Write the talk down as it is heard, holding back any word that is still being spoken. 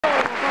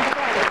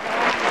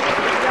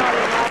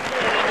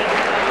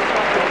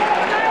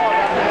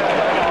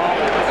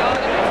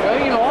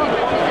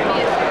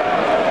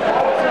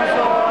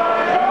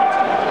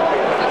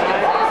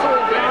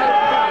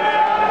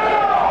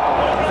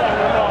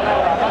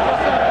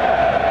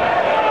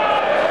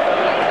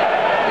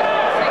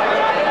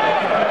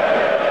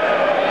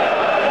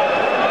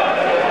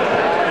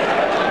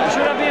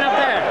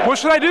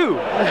should I do?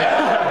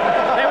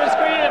 They will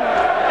scream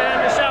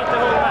and shout the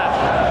whole match.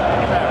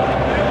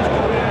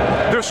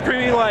 They're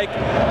screaming like,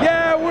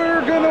 yeah,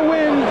 we're gonna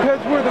win because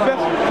we're the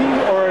best team,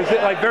 or is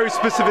it like very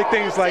specific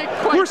things like,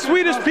 we're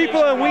Swedish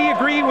people and we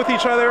agree with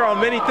each other on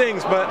many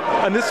things, but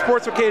on this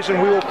sports occasion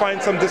we will find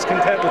some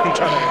discontent with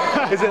each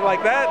other. Is it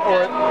like that,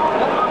 or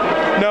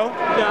no?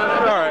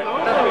 Yeah, all right.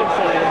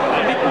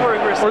 That's a bit more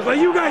aggressive. Or it's like,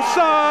 you guys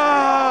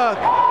suck!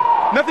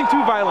 Nothing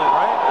too violent,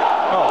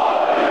 right? Oh.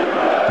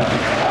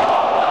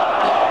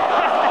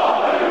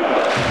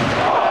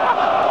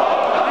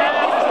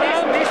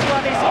 This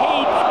one is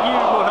hate you,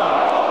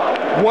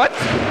 Goran. What?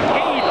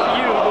 Hate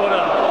you,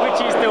 Goran, which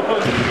is the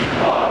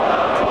opposite.